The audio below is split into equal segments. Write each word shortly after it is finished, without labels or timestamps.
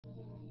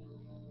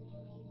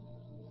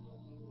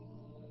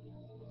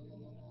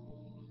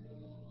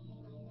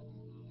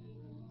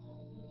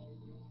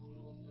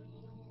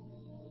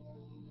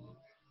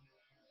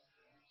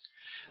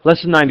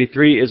Lesson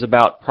 93 is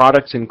about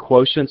products and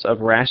quotients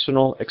of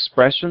rational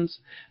expressions.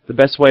 The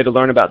best way to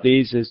learn about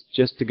these is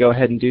just to go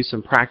ahead and do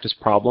some practice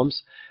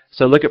problems.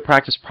 So look at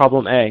practice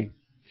problem A.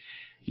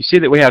 You see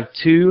that we have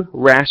two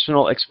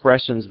rational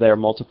expressions there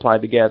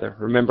multiplied together.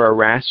 Remember, a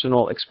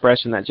rational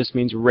expression, that just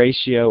means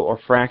ratio or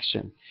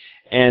fraction.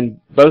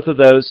 And both of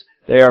those,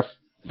 they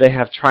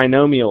have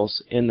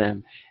trinomials in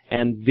them.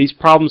 And these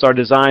problems are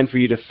designed for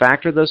you to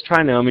factor those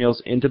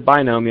trinomials into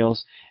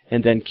binomials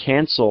and then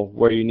cancel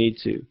where you need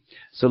to.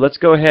 So let's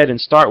go ahead and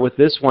start with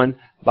this one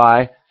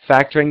by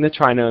factoring the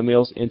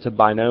trinomials into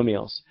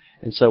binomials.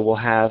 And so we'll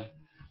have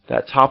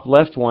that top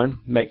left one,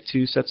 make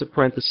two sets of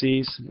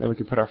parentheses, then we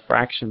can put our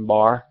fraction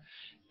bar,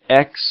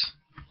 x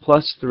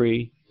plus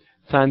 3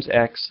 times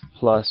x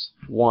plus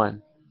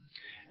 1.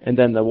 And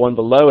then the one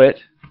below it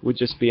would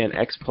just be an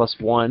x plus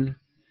 1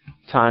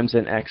 times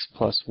an x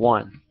plus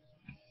 1.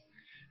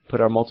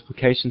 Put our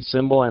multiplication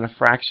symbol and a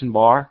fraction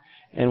bar,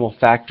 and we'll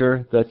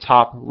factor the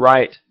top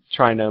right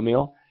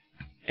trinomial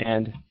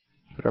and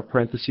put our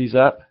parentheses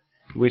up.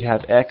 We'd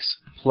have x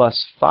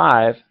plus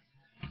 5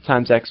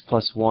 times x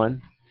plus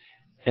 1.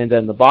 And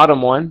then the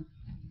bottom one,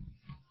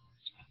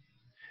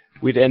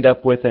 we'd end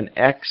up with an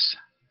x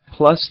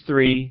plus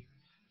 3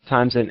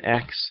 times an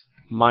x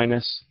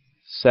minus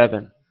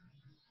 7.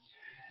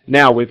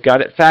 Now we've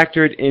got it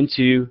factored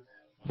into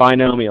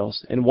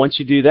binomials. And once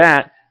you do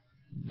that,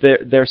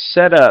 they're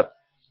set up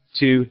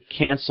to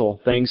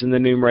cancel things in the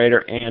numerator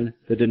and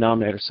the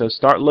denominator. So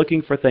start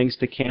looking for things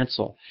to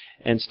cancel.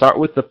 And start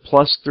with the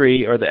plus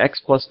 3 or the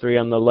x plus 3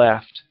 on the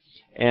left.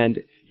 And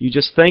you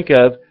just think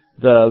of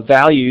the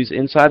values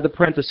inside the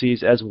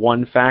parentheses as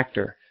one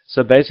factor.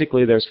 So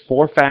basically there's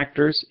 4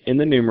 factors in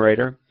the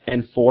numerator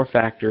and 4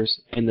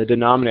 factors in the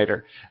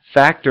denominator.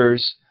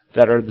 Factors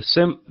that are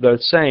the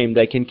same,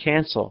 they can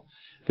cancel.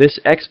 This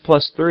x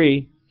plus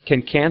 3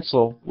 can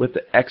cancel with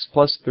the x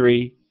plus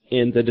 3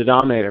 in the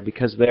denominator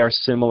because they are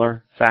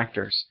similar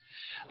factors.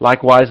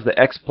 Likewise, the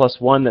x plus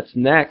 1 that's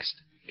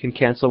next can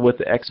cancel with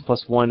the x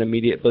plus 1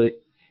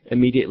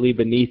 immediately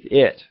beneath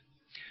it.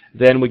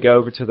 Then we go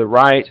over to the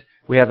right.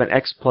 We have an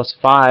x plus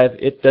 5.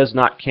 It does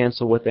not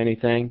cancel with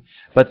anything,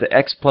 but the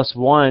x plus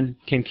 1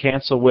 can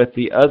cancel with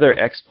the other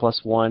x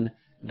plus 1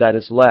 that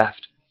is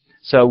left.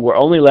 So we're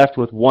only left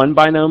with one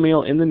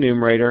binomial in the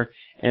numerator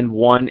and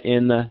one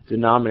in the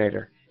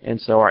denominator. And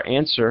so our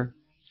answer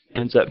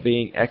ends up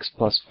being x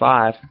plus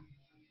 5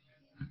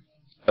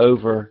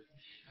 over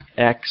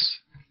x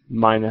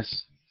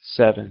minus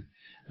 7.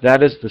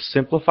 That is the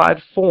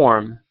simplified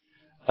form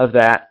of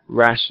that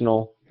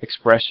rational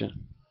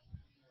expression.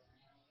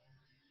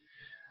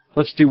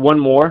 Let's do one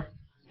more.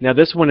 Now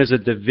this one is a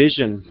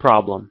division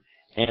problem.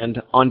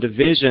 And on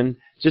division,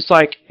 just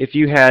like if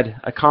you had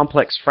a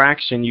complex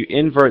fraction, you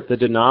invert the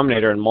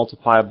denominator and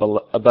multiply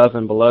above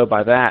and below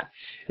by that.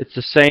 It's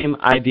the same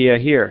idea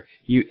here.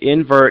 You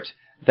invert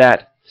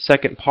that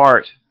second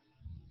part,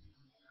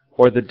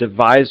 or the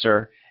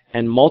divisor,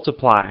 and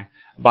multiply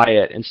by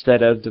it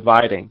instead of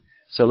dividing.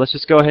 So let's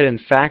just go ahead and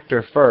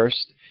factor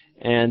first.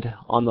 And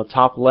on the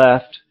top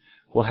left,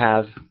 we'll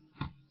have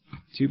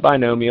two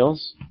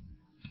binomials.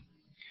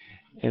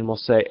 And we'll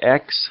say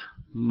x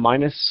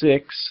minus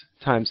 6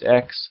 times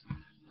x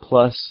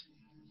plus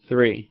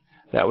 3.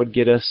 That would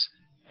get us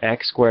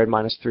x squared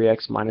minus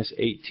 3x minus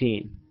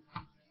 18.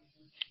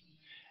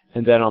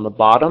 And then on the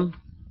bottom,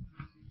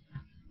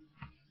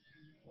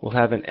 we'll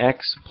have an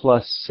x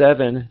plus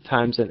 7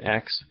 times an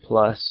x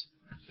plus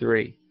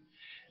 3.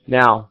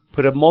 Now,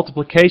 put a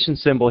multiplication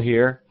symbol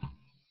here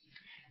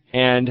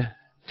and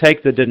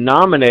take the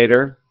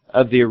denominator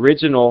of the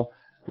original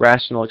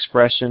rational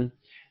expression,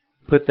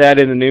 put that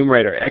in the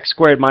numerator, x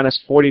squared minus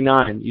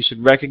 49. You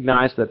should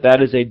recognize that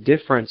that is a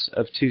difference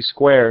of two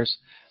squares,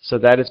 so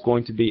that is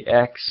going to be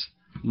x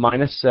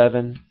minus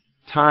 7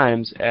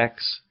 times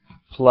x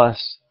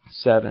plus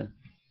 7.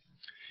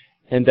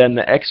 And then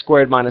the x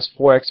squared minus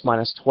 4x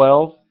minus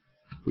 12,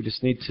 we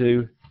just need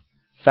to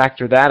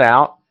factor that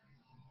out.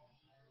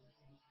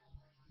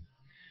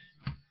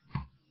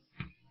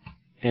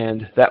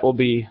 And that will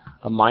be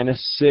a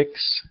minus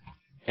 6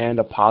 and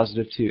a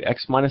positive 2.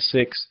 X minus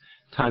 6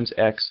 times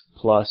x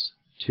plus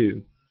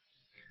 2.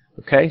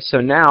 Okay, so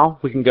now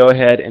we can go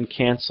ahead and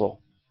cancel.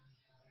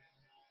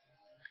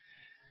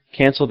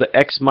 Cancel the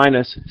x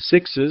minus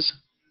 6's.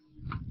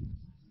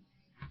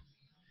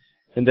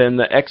 And then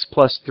the x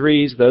plus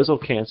 3's, those will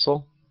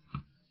cancel.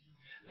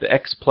 The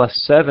x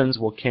plus 7's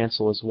will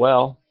cancel as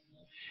well.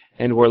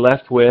 And we're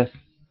left with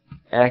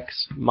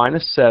x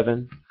minus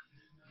 7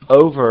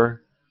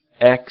 over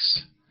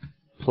x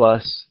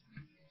plus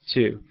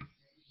 2.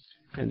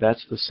 And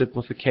that's the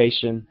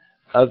simplification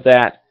of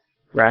that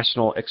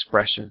rational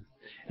expression.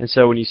 And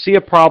so when you see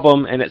a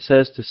problem and it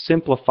says to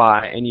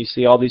simplify and you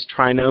see all these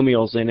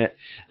trinomials in it,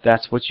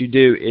 that's what you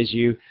do, is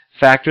you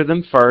factor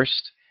them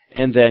first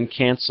and then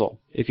cancel.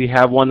 If you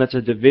have one that's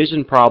a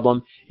division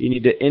problem, you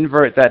need to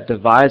invert that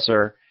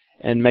divisor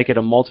and make it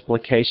a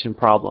multiplication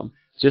problem.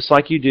 Just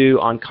like you do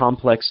on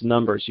complex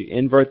numbers. You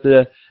invert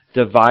the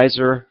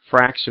divisor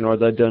fraction or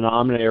the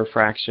denominator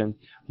fraction,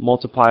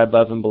 multiply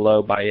above and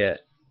below by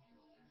it.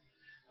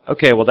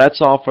 Okay, well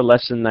that's all for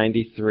lesson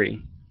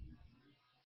 93.